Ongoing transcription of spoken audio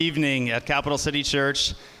Evening at Capital City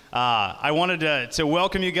Church. I wanted to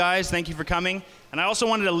welcome you guys. Thank you for coming. And I also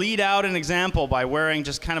wanted to lead out an example by wearing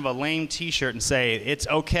just kind of a lame t-shirt and say, it's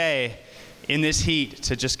okay in this heat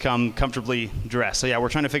to just come comfortably dressed. So yeah, we're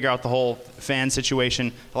trying to figure out the whole fan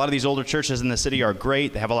situation. A lot of these older churches in the city are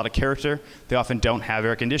great. They have a lot of character. They often don't have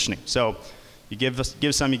air conditioning. So you give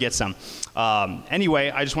some, you get some. Anyway,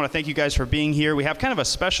 I just want to thank you guys for being here. We have kind of a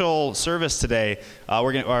special service today.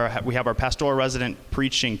 We have our pastoral resident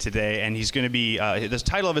preaching today, and he's going to be, the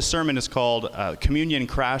title of his sermon is called Communion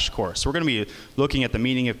Crash Course. So we're going to be looking at the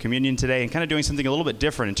meaning of communion today and kind of doing something a little bit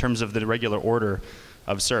different in terms of the regular order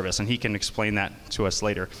of service, and he can explain that to us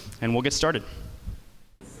later. And we'll get started.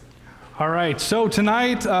 All right, so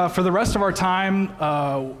tonight, for the rest of our time,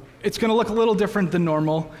 it's going to look a little different than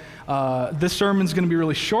normal. This sermon's going to be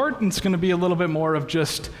really short, and it's going to be a little bit more of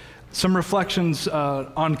just some reflections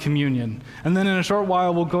on communion. And then in a short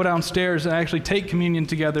while, we'll go downstairs and actually take communion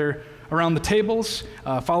together around the tables,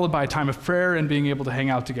 followed by a time of prayer and being able to hang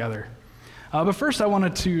out together. But first, I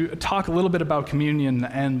wanted to talk a little bit about communion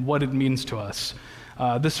and what it means to us.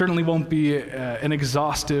 This certainly won't be an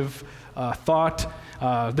exhaustive thought.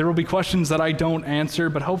 There will be questions that I don't answer,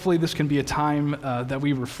 but hopefully this can be a time that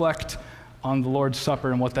we reflect on the Lord's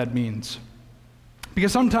Supper and what that means.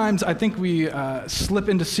 Because sometimes I think we slip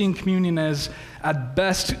into seeing communion as, at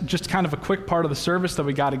best, just kind of a quick part of the service that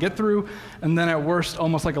we got to get through, and then at worst,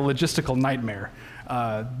 almost like a logistical nightmare.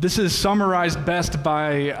 This is summarized best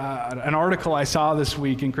by an article I saw this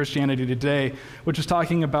week in Christianity Today, which was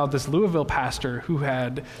talking about this Louisville pastor who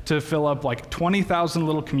had to fill up like 20,000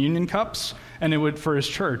 little communion cups for his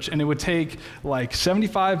church, and it would take like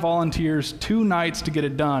 75 volunteers 2 nights to get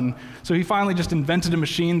it done. So he finally just invented a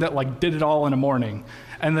machine that like did it all in a morning.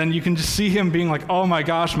 And then you can just see him being like, oh my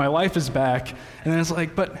gosh, my life is back. And then it's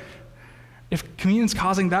like, but if communion's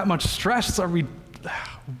causing that much stress, are we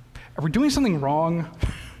doing something wrong?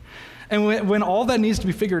 And when all that needs to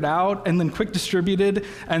be figured out and then quick distributed,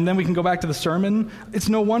 and then we can go back to the sermon, it's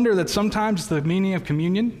no wonder that sometimes the meaning of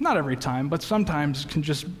communion, not every time, but sometimes can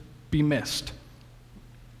just be missed.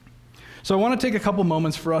 So I want to take a couple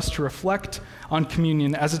moments for us to reflect on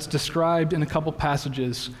communion as it's described in a couple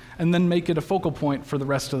passages, and then make it a focal point for the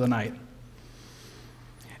rest of the night.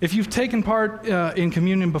 If you've taken part in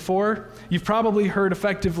communion before, you've probably heard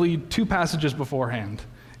effectively 2 passages beforehand.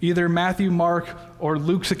 Either Matthew, Mark, or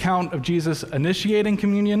Luke's account of Jesus initiating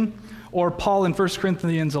communion, or Paul in 1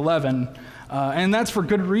 Corinthians 11. And that's for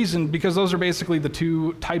good reason, because those are basically the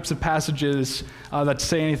 2 types of passages that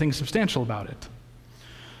say anything substantial about it.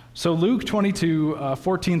 So Luke 22,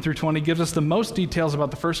 14 through 20 gives us the most details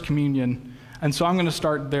about the first communion, and so I'm going to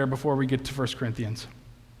start there before we get to 1 Corinthians.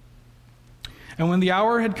 And when the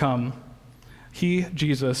hour had come, he,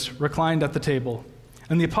 Jesus, reclined at the table,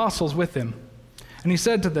 and the apostles with him. And he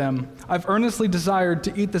said to them, I've earnestly desired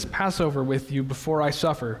to eat this Passover with you before I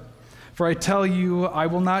suffer. For I tell you, I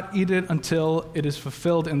will not eat it until it is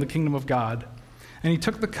fulfilled in the kingdom of God. And he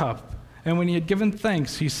took the cup, and when he had given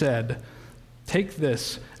thanks, he said, Take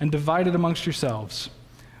this and divide it amongst yourselves.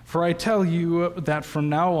 For I tell you that from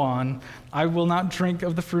now on, I will not drink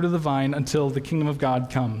of the fruit of the vine until the kingdom of God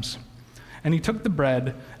comes. And he took the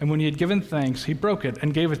bread, and when he had given thanks, he broke it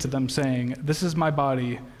and gave it to them, saying, This is my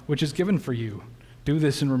body, which is given for you. Do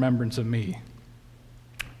this in remembrance of me.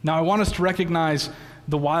 Now I want us to recognize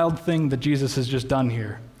the wild thing that Jesus has just done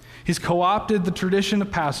here. He's co-opted the tradition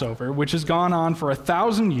of Passover, which has gone on for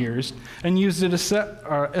 1,000 years, and used it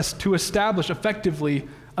to establish effectively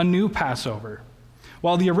a new Passover.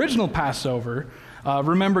 While the original Passover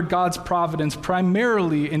remembered God's providence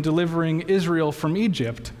primarily in delivering Israel from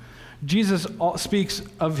Egypt, Jesus speaks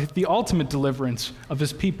of the ultimate deliverance of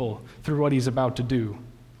his people through what he's about to do.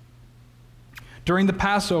 During the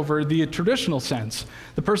Passover, the traditional sense,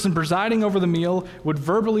 the person presiding over the meal would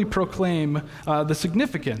verbally proclaim the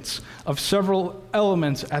significance of several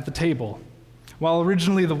elements at the table. While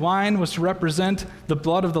originally the wine was to represent the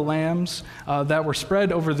blood of the lambs that were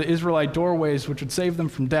spread over the Israelite doorways, which would save them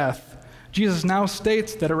from death, Jesus now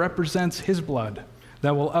states that it represents his blood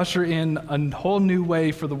that will usher in a whole new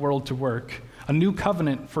way for the world to work, a new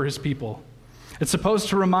covenant for his people. It's supposed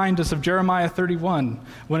to remind us of Jeremiah 31,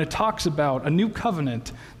 when it talks about a new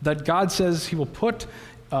covenant that God says he will put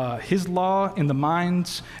his law in the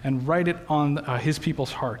minds and write it on his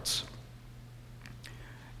people's hearts.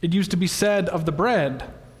 It used to be said of the bread,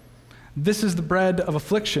 this is the bread of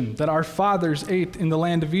affliction that our fathers ate in the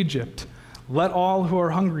land of Egypt. Let all who are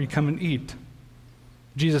hungry come and eat.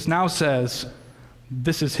 Jesus now says,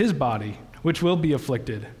 this is his body, which will be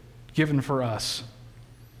afflicted, given for us.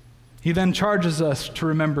 He then charges us to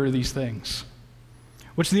remember these things,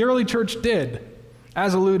 which the early church did.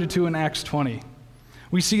 as alluded to in Acts 20.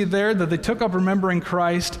 We see there that they took up remembering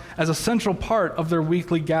Christ as a central part of their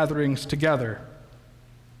weekly gatherings together.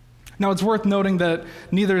 Now, it's worth noting that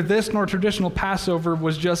neither this nor traditional Passover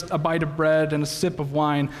was just a bite of bread and a sip of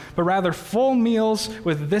wine, but rather full meals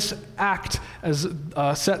with this act as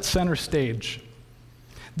set center stage.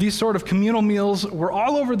 These sort of communal meals were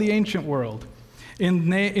all over the ancient world,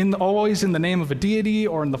 always in the name of a deity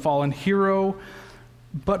or in the fallen hero.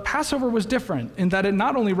 But Passover was different in that it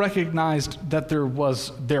not only recognized that there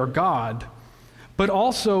was their God, but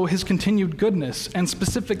also his continued goodness and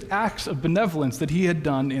specific acts of benevolence that he had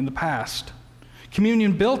done in the past.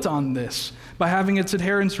 Communion built on this by having its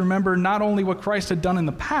adherents remember not only what Christ had done in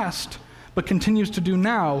the past, but continues to do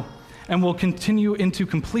now and will continue into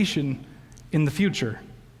completion in the future.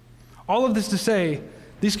 All of this to say,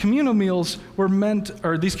 these communion meals were meant to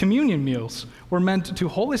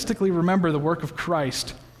holistically remember the work of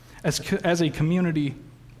Christ as a community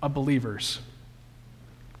of believers.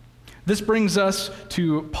 This brings us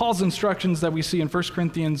to Paul's instructions that we see in 1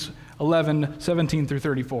 Corinthians 11, 17 through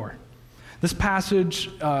 34. This passage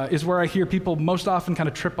is where I hear people most often kind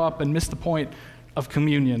of trip up and miss the point of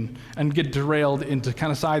communion and get derailed into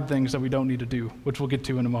kind of side things that we don't need to do, which we'll get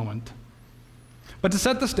to in a moment. But to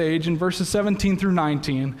set the stage, in verses 17 through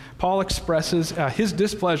 19, Paul expresses his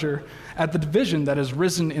displeasure at the division that has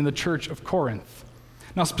risen in the church of Corinth.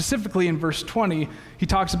 Now, specifically in verse 20, he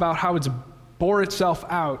talks about how it's bore itself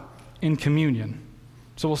out in communion.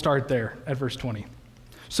 So we'll start there at verse 20.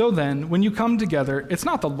 So then, when you come together, it's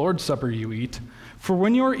not the Lord's Supper you eat, for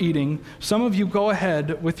when you are eating, some of you go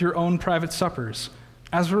ahead with your own private suppers.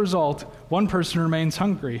 As a result, one person remains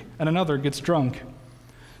hungry and another gets drunk.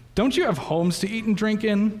 Don't you have homes to eat and drink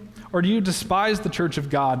in? Or do you despise the church of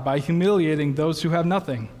God by humiliating those who have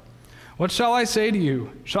nothing? What shall I say to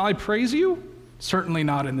you? Shall I praise you? Certainly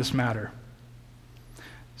not in this matter.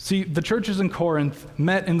 See, the churches in Corinth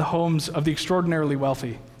met in the homes of the extraordinarily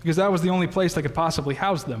wealthy, because that was the only place that could possibly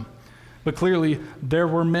house them. But clearly, there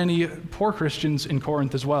were many poor Christians in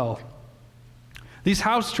Corinth as well. These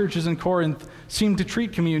house churches in Corinth seemed to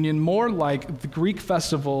treat communion more like the Greek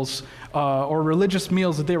festivals or religious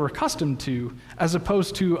meals that they were accustomed to, as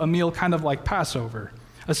opposed to a meal kind of like Passover,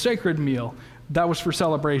 a sacred meal that was for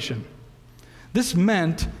celebration. This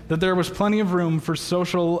meant that there was plenty of room for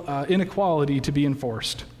social inequality to be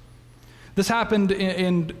enforced. This happened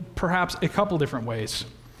in perhaps a couple different ways.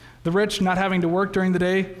 The rich, not having to work during the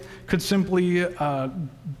day, could simply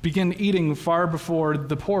begin eating far before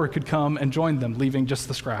the poor could come and join them, leaving just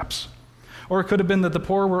the scraps. Or it could have been that the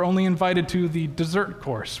poor were only invited to the dessert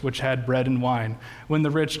course, which had bread and wine, when the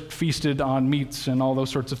rich feasted on meats and all those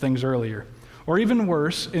sorts of things earlier. Or even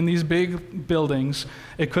worse, in these big buildings,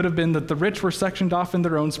 it could have been that the rich were sectioned off in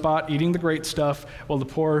their own spot, eating the great stuff, while the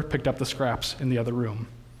poor picked up the scraps in the other room.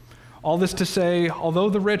 All this to say, although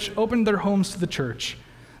the rich opened their homes to the church,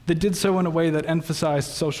 they did so in a way that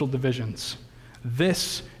emphasized social divisions.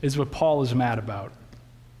 This is what Paul is mad about.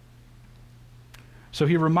 So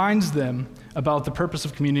he reminds them about the purpose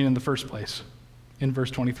of communion in the first place, in verse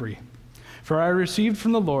 23. For I received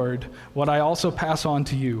from the Lord what I also pass on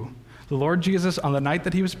to you. The Lord Jesus, on the night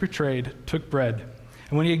that he was betrayed, took bread,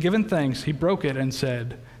 and when he had given thanks, he broke it and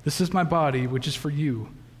said, "This is my body, which is for you.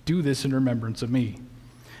 Do this in remembrance of me."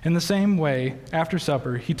 In the same way, after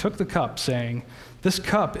supper, he took the cup, saying, "This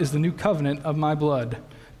cup is the new covenant of my blood.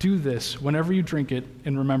 Do this whenever you drink it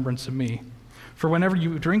in remembrance of me. For whenever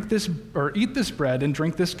you drink this or eat this bread and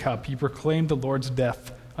drink this cup, you proclaim the Lord's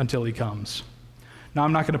death until he comes." Now,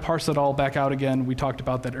 I'm not going to parse that all back out again. We talked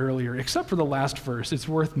about that earlier. Except for the last verse, it's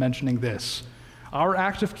worth mentioning this. Our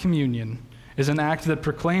act of communion is an act that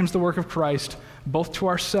proclaims the work of Christ both to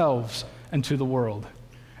ourselves and to the world.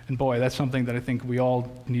 And boy, that's something that I think we all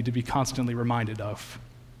need to be constantly reminded of.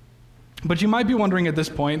 But you might be wondering at this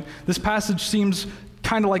point, this passage seems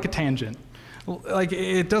kind of like a tangent. Like,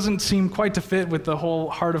 it doesn't seem quite to fit with the whole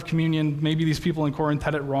heart of communion. Maybe these people in Corinth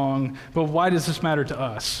had it wrong, but why does this matter to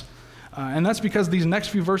us? And that's because these next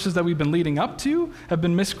few verses that we've been leading up to have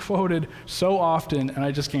been misquoted so often, and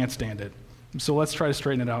I just can't stand it. So let's try to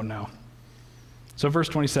straighten it out now. So verse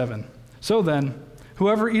 27. So then,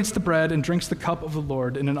 whoever eats the bread and drinks the cup of the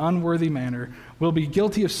Lord in an unworthy manner will be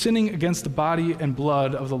guilty of sinning against the body and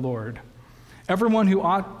blood of the Lord. Everyone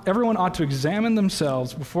ought to examine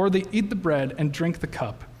themselves before they eat the bread and drink the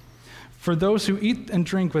cup. For those who eat and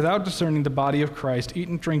drink without discerning the body of Christ eat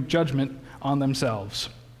and drink judgment on themselves.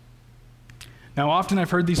 Now, often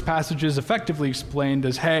I've heard these passages effectively explained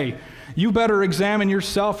as, hey, you better examine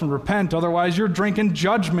yourself and repent, otherwise you're drinking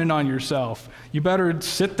judgment on yourself. You better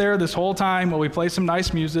sit there this whole time while we play some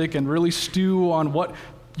nice music and really stew on what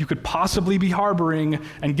you could possibly be harboring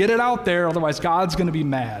and get it out there, otherwise God's going to be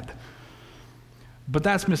mad. But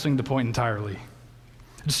that's missing the point entirely.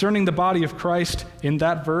 Discerning the body of Christ in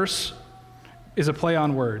that verse is a play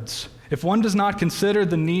on words. If one does not consider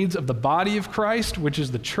the needs of the body of Christ, which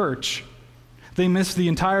is the church, they miss the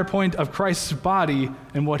entire point of Christ's body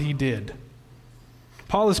and what he did.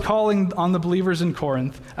 Paul is calling on the believers in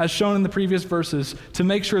Corinth, as shown in the previous verses, to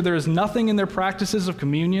make sure there is nothing in their practices of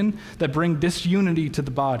communion that bring disunity to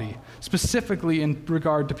the body, specifically in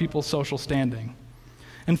regard to people's social standing.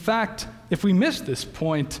 In fact, if we miss this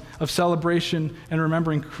point of celebration and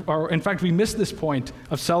remembering, or in fact, we miss this point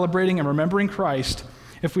of celebrating and remembering Christ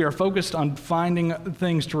if we are focused on finding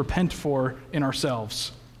things to repent for in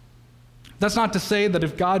ourselves. That's not to say that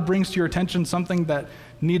if God brings to your attention something that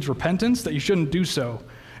needs repentance, that you shouldn't do so.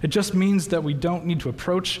 It just means that we don't need to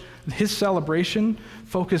approach his celebration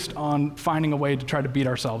focused on finding a way to try to beat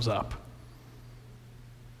ourselves up.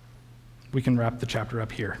 We can wrap the chapter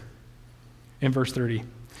up here. In verse 30,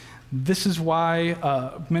 this is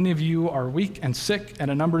why many of you are weak and sick,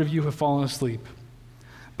 and a number of you have fallen asleep.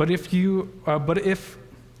 But if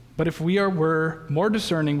we were more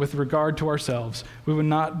discerning with regard to ourselves, we would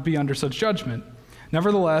not be under such judgment.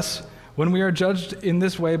 Nevertheless, when we are judged in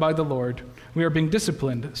this way by the Lord, we are being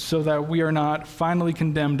disciplined so that we are not finally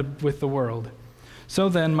condemned with the world. So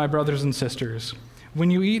then, my brothers and sisters,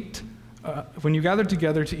 when you gather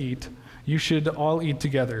together to eat, you should all eat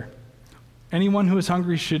together. Anyone who is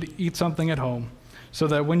hungry should eat something at home, so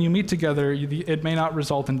that when you meet together, it may not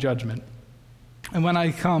result in judgment. And when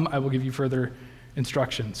I come, I will give you further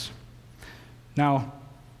instructions. Now,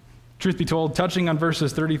 truth be told, touching on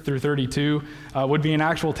verses 30 through 32 would be an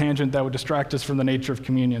actual tangent that would distract us from the nature of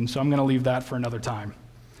communion, so I'm going to leave that for another time.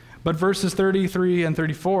 But verses 33 and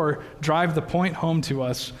 34 drive the point home to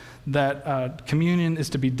us that communion is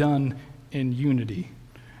to be done in unity.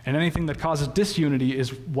 And anything that causes disunity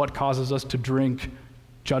is what causes us to drink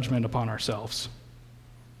judgment upon ourselves.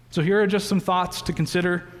 So here are just some thoughts to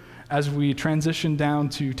consider as we transition down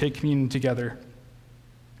to take communion together.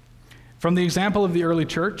 From the example of the early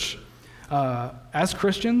church, as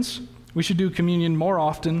Christians, we should do communion more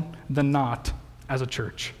often than not as a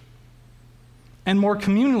church, and more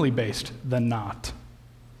communally based than not.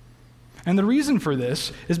 And the reason for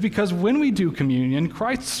this is because when we do communion,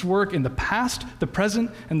 Christ's work in the past, the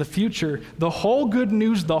present, and the future, the whole good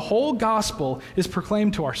news, the whole gospel is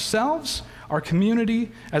proclaimed to ourselves, our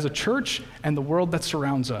community, as a church, and the world that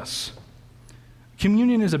surrounds us.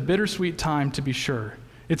 Communion is a bittersweet time, to be sure.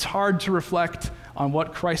 It's hard to reflect on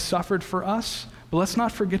what Christ suffered for us, but let's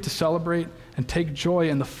not forget to celebrate and take joy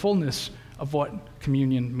in the fullness of what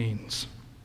communion means.